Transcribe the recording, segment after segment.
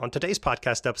On today's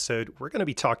podcast episode, we're going to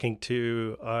be talking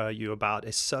to you about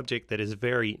a subject that is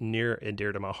very near and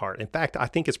dear to my heart. In fact, I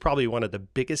think it's probably one of the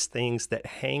biggest things that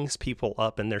hangs people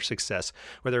up in their success,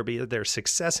 whether it be their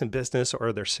success in business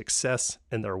or their success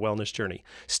in their wellness journey.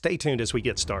 Stay tuned as we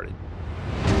get started.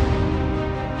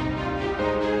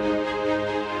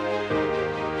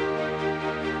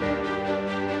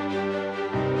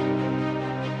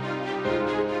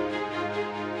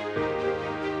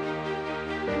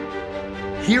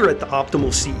 Here at the Optimal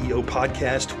CEO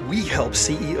Podcast, we help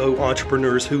CEO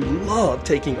entrepreneurs who love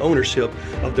taking ownership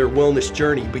of their wellness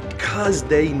journey because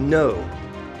they know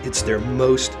it's their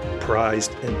most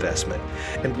prized investment.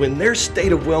 And when their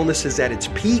state of wellness is at its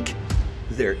peak,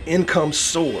 their income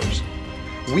soars.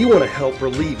 We want to help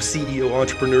relieve CEO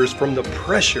entrepreneurs from the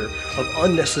pressure of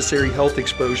unnecessary health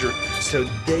exposure so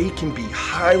they can be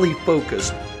highly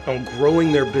focused on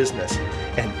growing their business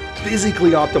and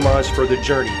physically optimized for the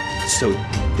journey so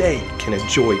they can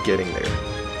enjoy getting there.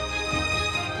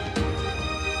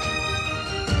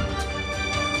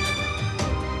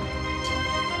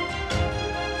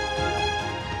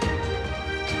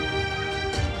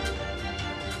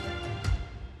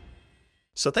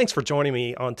 So thanks for joining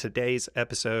me on today's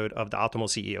episode of the Optimal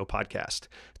CEO Podcast.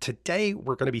 Today,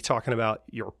 we're going to be talking about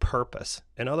your purpose.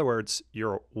 In other words,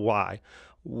 your why.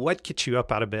 What gets you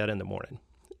up out of bed in the morning?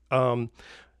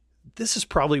 This is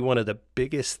probably one of the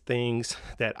biggest things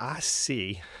that I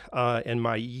see in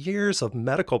my years of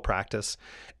medical practice.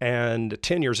 And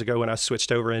 10 years ago, when I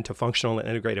switched over into functional and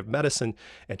integrative medicine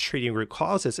and treating root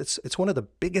causes, it's one of the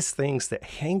biggest things that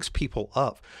hangs people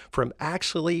up from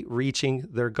actually reaching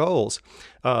their goals.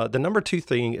 The number two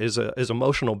thing is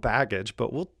emotional baggage,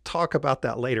 but we'll talk about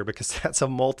that later because that's a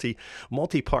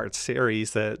multi-part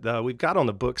series that we've got on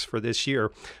the books for this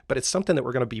year. But it's something that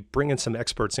we're going to be bringing some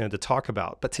experts in to talk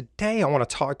about. But today, I want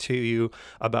to talk to you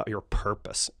about your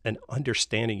purpose and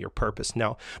understanding your purpose.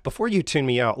 Now, before you tune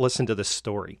me out, listen to this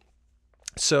story.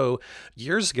 So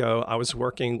years ago, I was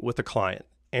working with a client,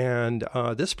 and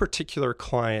this particular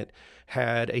client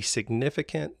had a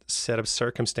significant set of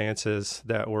circumstances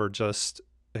that were just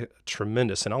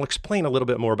tremendous. And I'll explain a little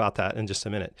bit more about that in just a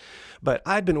minute. But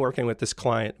I'd been working with this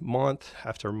client month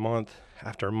after month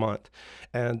after month.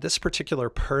 And this particular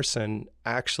person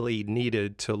actually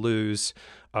needed to lose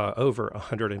over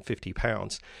 150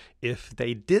 pounds. If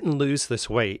they didn't lose this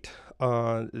weight,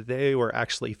 they were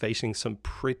actually facing some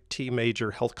pretty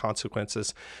major health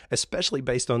consequences, especially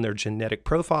based on their genetic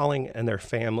profiling and their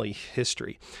family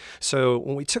history. So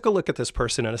when we took a look at this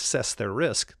person and assessed their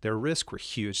risk were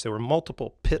huge. There were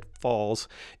multiple pitfalls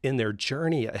in their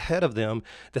journey ahead of them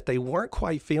that they weren't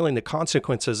quite feeling the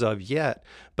consequences of yet,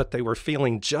 but they were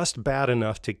feeling just bad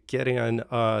enough to get in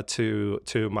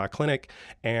to my clinic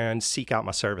and seek out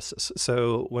my services.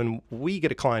 So when we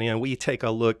get a client in, we take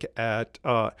a look at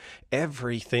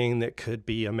everything that could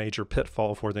be a major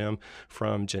pitfall for them,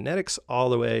 from genetics all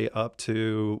the way up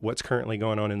to what's currently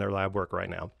going on in their lab work right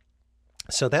now.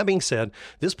 So that being said,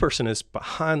 this person is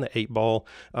behind the eight ball.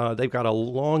 They've got a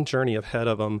long journey ahead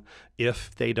of them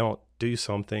if they don't do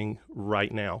something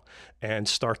right now and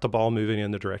start the ball moving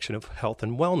in the direction of health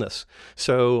and wellness.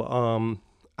 So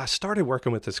I started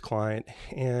working with this client,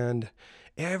 and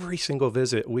every single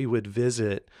visit we would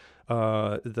visit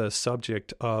the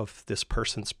subject of this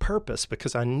person's purpose,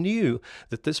 because I knew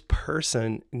that this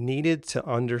person needed to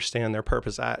understand their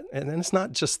purpose. And it's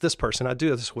not just this person. I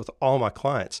do this with all my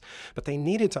clients, but they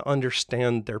needed to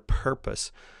understand their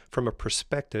purpose from a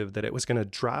perspective that it was going to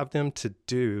drive them to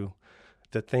do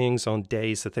the things on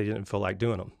days that they didn't feel like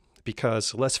doing them.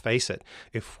 Because let's face it,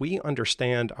 if we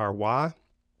understand our why,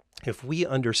 if we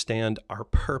understand our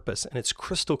purpose and it's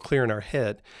crystal clear in our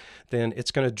head, then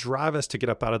it's going to drive us to get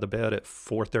up out of the bed at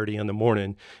 4:30 in the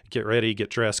morning, get ready, get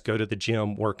dressed, go to the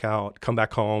gym, work out, come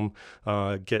back home,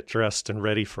 get dressed and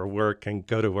ready for work and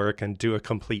go to work and do a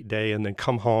complete day, and then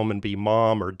come home and be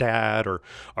mom or dad or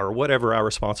whatever our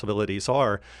responsibilities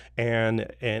are, and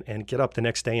get up the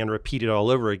next day and repeat it all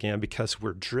over again, because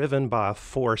we're driven by a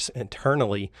force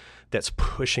internally that's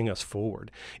pushing us forward.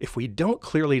 If we don't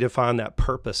clearly define that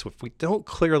purpose, if we don't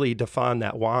clearly define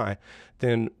that why,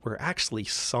 then we're actually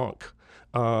sunk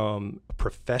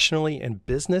professionally in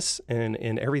business and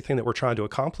in everything that we're trying to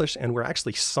accomplish. And we're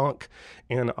actually sunk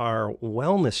in our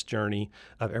wellness journey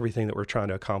of everything that we're trying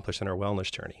to accomplish in our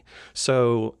wellness journey.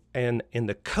 So, and in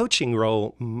the coaching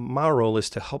role, my role is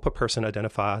to help a person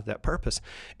identify that purpose.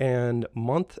 And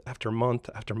month after month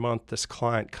after month, this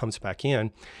client comes back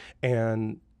in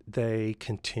and they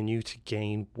continue to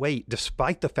gain weight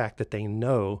despite the fact that they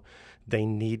know they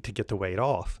need to get the weight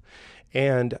off.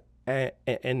 And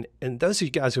And those of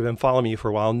you guys who have been following me for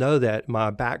a while know that my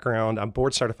background, I'm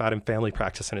board certified in family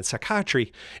practice and in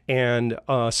psychiatry. And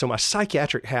so my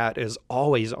psychiatric hat is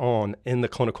always on in the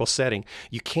clinical setting.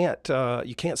 You can't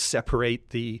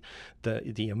separate the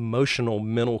emotional,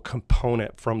 mental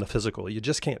component from the physical. You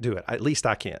just can't do it. At least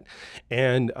I can't.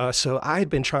 And so I had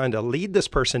been trying to lead this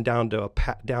person down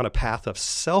a path of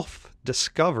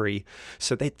self-discovery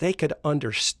so that they could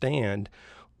understand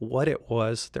what it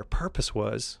was, their purpose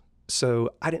was.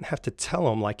 So I didn't have to tell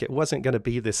them, like, it wasn't going to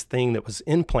be this thing that was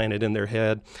implanted in their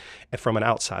head from an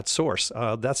outside source.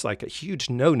 That's like a huge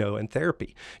no-no in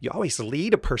therapy. You always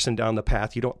lead a person down the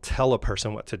path. You don't tell a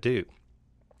person what to do.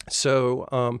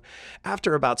 So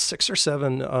after about 6 or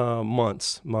 7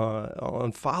 months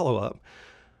on follow-up,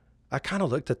 I kind of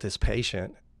looked at this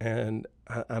patient, and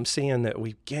I'm seeing that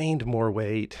we've gained more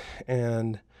weight.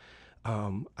 And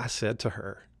I said to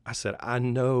her, I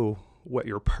know what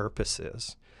your purpose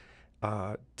is.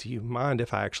 Do you mind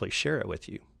if I actually share it with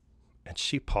you? And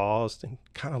she paused and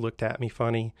kind of looked at me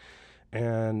funny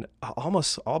and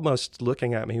almost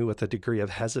looking at me with a degree of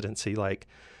hesitancy, like,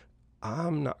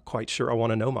 I'm not quite sure I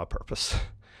want to know my purpose.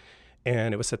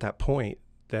 And it was at that point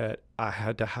that I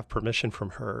had to have permission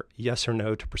from her, yes or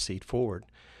no, to proceed forward.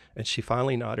 And she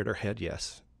finally nodded her head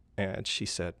yes. And she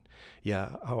said,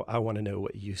 yeah, I want to know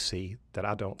what you see that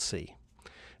I don't see.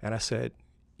 And I said,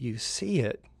 you see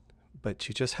it, but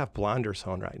you just have blinders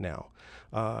on right now.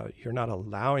 You're not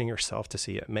allowing yourself to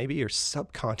see it. Maybe your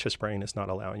subconscious brain is not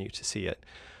allowing you to see it.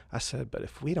 I said, but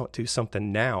if we don't do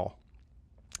something now,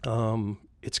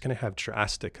 it's going to have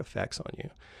drastic effects on you.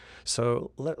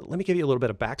 So let me give you a little bit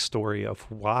of backstory of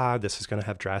why this is going to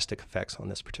have drastic effects on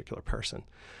this particular person.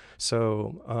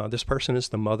 So this person is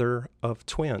the mother of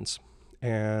twins,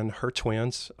 and her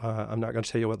twins, I'm not going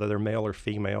to tell you whether they're male or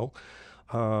female,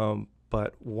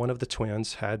 but one of the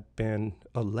twins had been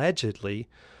allegedly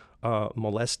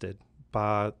molested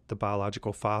by the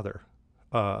biological father,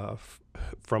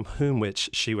 from whom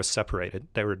which she was separated.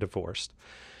 They were divorced.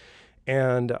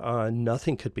 And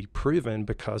nothing could be proven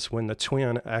because when the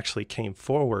twin actually came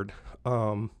forward,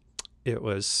 it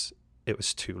was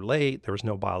too late. There was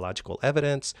no biological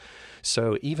evidence.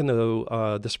 So even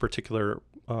though this particular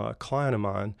client of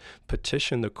mine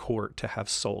petitioned the court to have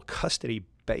sole custody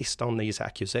based on these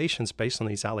accusations, based on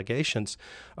these allegations,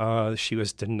 she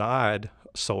was denied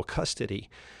sole custody.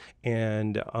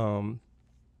 And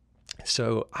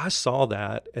so I saw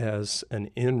that as an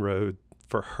inroad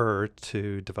for her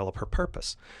to develop her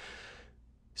purpose.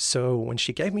 So when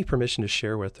she gave me permission to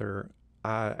share with her,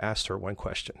 I asked her one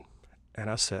question. And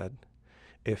I said,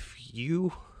 if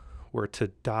you were to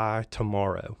die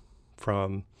tomorrow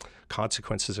from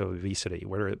consequences of obesity,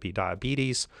 whether it be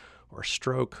diabetes or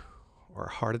stroke or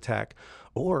a heart attack,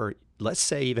 or let's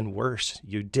say even worse,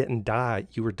 you didn't die,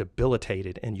 you were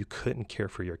debilitated and you couldn't care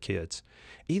for your kids.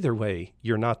 Either way,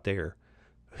 you're not there.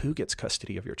 Who gets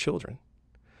custody of your children?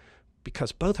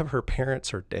 Because both of her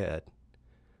parents are dead,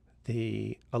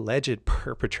 the alleged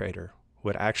perpetrator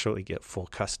would actually get full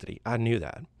custody. I knew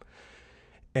that.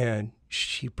 And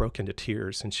she broke into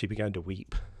tears and she began to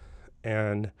weep.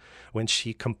 And when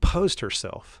she composed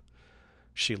herself,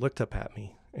 she looked up at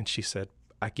me and she said,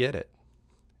 I get it.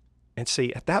 And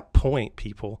see, at that point,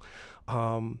 people,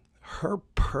 her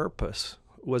purpose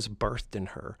was birthed in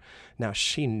her. Now,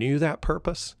 she knew that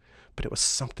purpose, but it was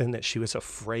something that she was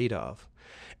afraid of.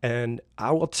 And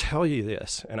I will tell you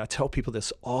this, and I tell people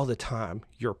this all the time,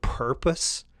 your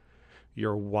purpose,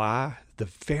 your why, the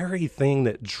very thing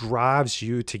that drives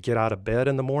you to get out of bed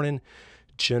in the morning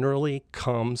generally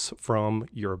comes from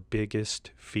your biggest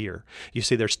fear. You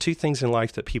see, there's two things in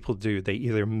life that people do. They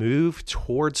either move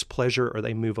towards pleasure or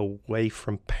they move away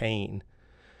from pain.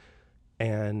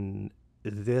 And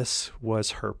this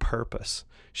was her purpose.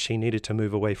 She needed to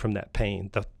move away from that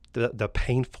pain, the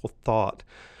painful thought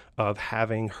of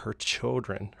having her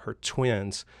children, her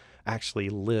twins, actually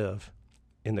live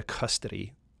in the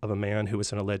custody of a man who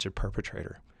was an alleged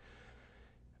perpetrator.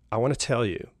 I want to tell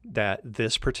you that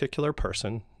this particular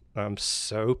person, I'm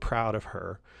so proud of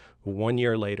her, 1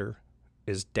 year later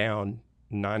is down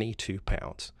 92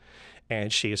 pounds.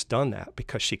 And she has done that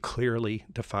because she clearly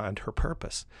defined her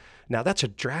purpose. Now, that's a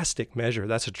drastic measure.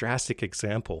 That's a drastic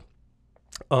example.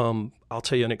 I'll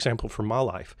tell you an example from my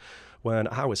life. When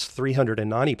I was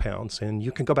 390 pounds, and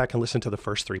you can go back and listen to the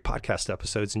first 3 podcast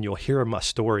episodes and you'll hear my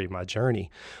story, my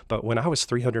journey. But when I was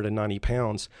 390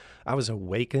 pounds, I was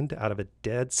awakened out of a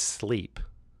dead sleep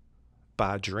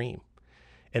by a dream.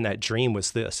 And that dream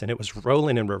was this, and it was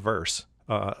rolling in reverse.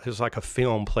 It was like a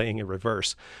film playing in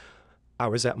reverse. I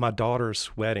was at my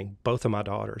daughter's wedding, both of my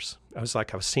daughters. I was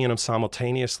seeing them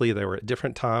simultaneously. They were at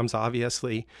different times,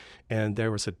 obviously, and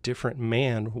there was a different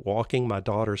man walking my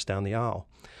daughters down the aisle.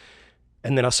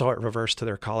 And then I saw it reverse to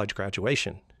their college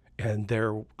graduation, and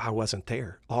there I wasn't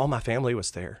there. All my family was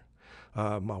there.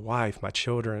 My wife, my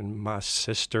children, my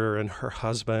sister and her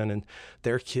husband and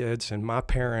their kids and my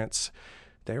parents,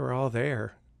 they were all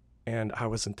there. And I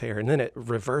wasn't there. And then it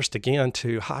reversed again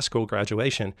to high school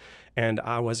graduation, and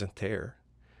I wasn't there.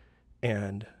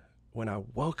 And when I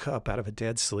woke up out of a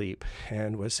dead sleep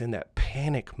and was in that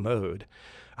panic mode,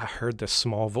 I heard this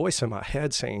small voice in my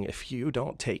head saying, if you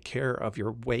don't take care of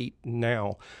your weight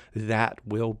now, that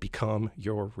will become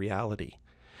your reality.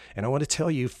 And I want to tell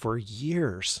you, for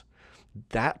years,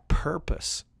 that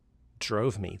purpose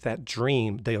drove me, that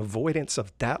dream, the avoidance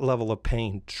of that level of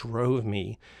pain drove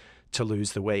me to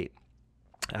lose the weight.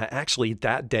 Actually,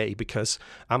 that day, because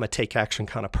I'm a take action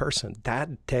kind of person,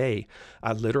 that day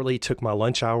I literally took my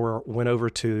lunch hour, went over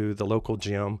to the local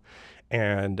gym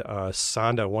and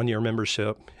signed a 1-year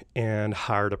membership and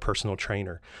hired a personal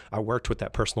trainer. I worked with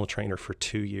that personal trainer for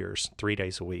 2 years, 3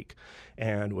 days a week,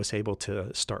 and was able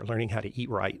to start learning how to eat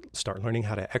right, start learning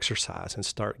how to exercise, and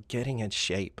start getting in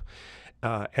shape.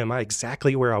 Am I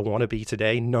exactly where I want to be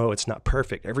today? No, it's not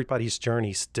perfect. Everybody's journey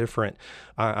is different.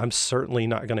 I'm certainly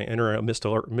not going to enter a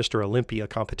Mr. Olympia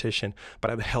competition,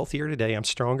 but I'm healthier today. I'm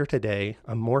stronger today.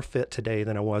 I'm more fit today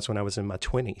than I was when I was in my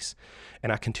 20s.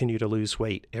 And I continue to lose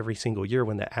weight every single year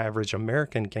when the average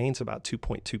American gains about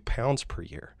 2.2 pounds per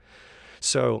year.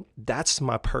 So that's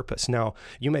my purpose. Now,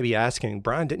 you may be asking,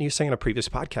 Brian, didn't you say in a previous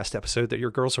podcast episode that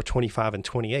your girls are 25 and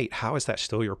 28? How is that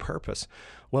still your purpose?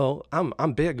 Well,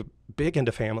 I'm big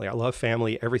into family. I love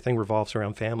family. Everything revolves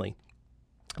around family.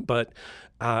 But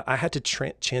I had to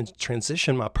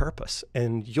transition my purpose,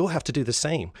 and you'll have to do the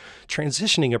same.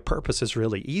 Transitioning a purpose is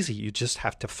really easy. You just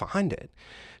have to find it.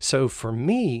 So for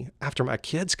me, after my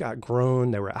kids got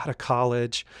grown, they were out of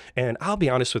college, and I'll be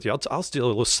honest with you, I'll steal a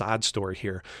little side story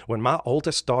here. When my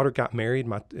oldest daughter got married,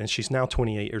 and she's now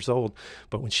 28 years old,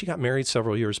 but when she got married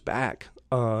several years back,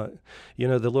 the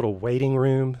little waiting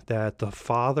room that the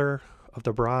father of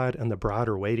the bride and the bride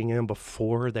are waiting in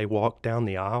before they walk down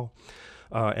the aisle,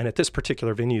 and at this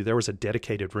particular venue, there was a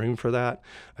dedicated room for that.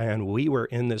 And we were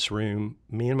in this room,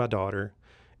 me and my daughter,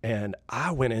 and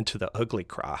I went into the ugly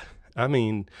cry. I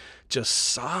mean, just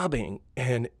sobbing.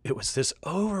 And it was this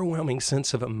overwhelming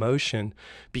sense of emotion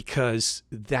because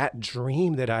that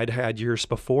dream that I'd had years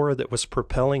before that was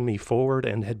propelling me forward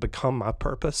and had become my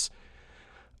purpose,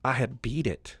 I had beat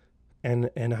it. And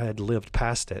I had lived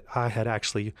past it. I had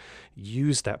actually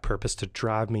used that purpose to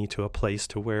drive me to a place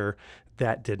to where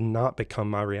that did not become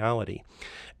my reality.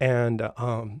 And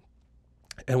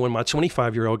when my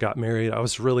 25-year-old got married, I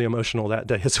was really emotional that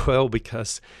day as well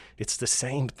because it's the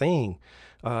same thing.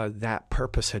 That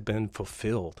purpose had been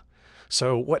fulfilled.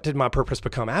 So what did my purpose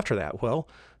become after that? Well,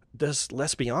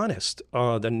 let's be honest,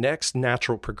 the next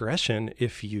natural progression,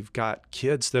 if you've got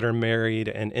kids that are married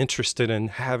and interested in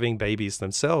having babies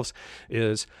themselves,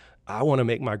 is I want to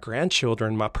make my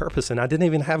grandchildren my purpose. And I didn't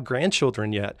even have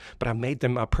grandchildren yet, but I made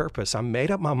them my purpose. I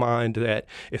made up my mind that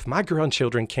if my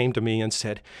grandchildren came to me and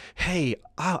said, hey,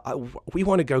 we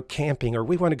want to go camping, or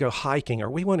we want to go hiking, or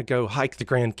we want to go hike the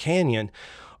Grand Canyon,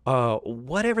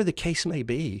 whatever the case may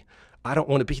be, I don't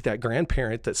want to be that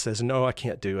grandparent that says, no, I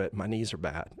can't do it. My knees are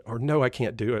bad. Or no, I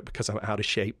can't do it because I'm out of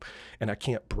shape and I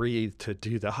can't breathe to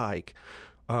do the hike.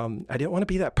 I didn't want to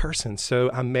be that person. So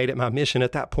I made it my mission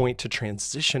at that point to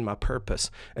transition my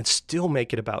purpose and still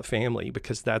make it about family,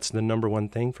 because that's the number one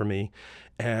thing for me,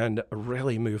 and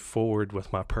really move forward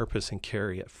with my purpose and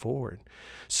carry it forward.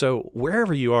 So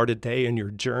wherever you are today in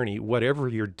your journey, whatever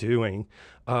you're doing,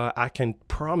 I can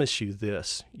promise you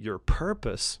this: your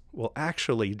purpose will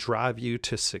actually drive you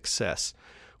to success,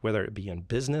 whether it be in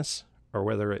business or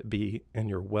whether it be in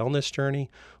your wellness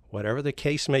journey, whatever the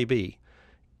case may be.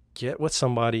 Get with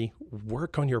somebody,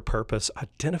 work on your purpose,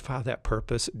 identify that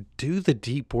purpose, do the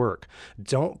deep work.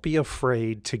 Don't be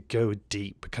afraid to go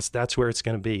deep, because that's where it's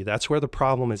going to be. That's where the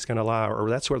problem is going to lie, or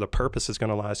that's where the purpose is going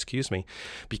to lie,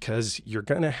 because you're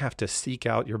going to have to seek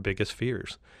out your biggest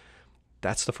fears.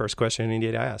 That's the first question you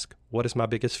need to ask. What is my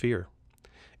biggest fear?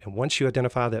 And once you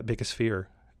identify that biggest fear,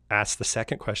 ask the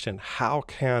second question: how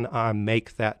can I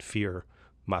make that fear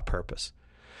my purpose?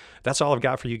 That's all I've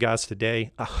got for you guys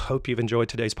today. I hope you've enjoyed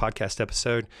today's podcast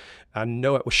episode. I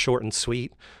know it was short and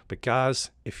sweet, but guys,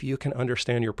 if you can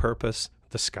understand your purpose,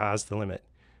 the sky's the limit.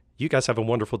 You guys have a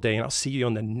wonderful day, and I'll see you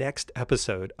on the next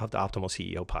episode of the Optimal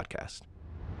CEO Podcast.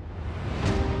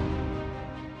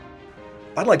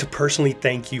 I'd like to personally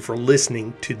thank you for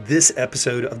listening to this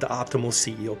episode of the Optimal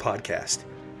CEO Podcast.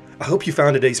 I hope you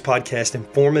found today's podcast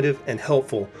informative and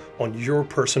helpful on your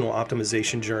personal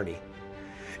optimization journey.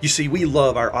 You see, we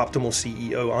love our Optimal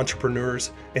CEO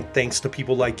entrepreneurs, and thanks to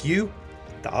people like you,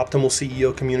 the Optimal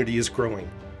CEO community is growing.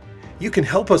 You can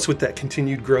help us with that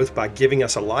continued growth by giving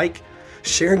us a like,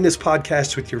 sharing this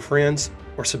podcast with your friends,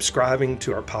 or subscribing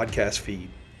to our podcast feed.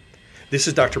 This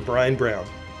is Dr. Brian Brown.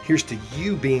 Here's to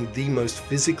you being the most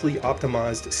physically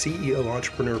optimized CEO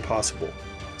entrepreneur possible,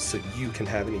 so you can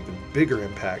have an even bigger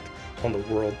impact on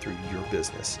the world through your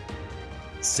business.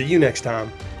 See you next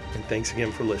time, and thanks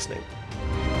again for listening.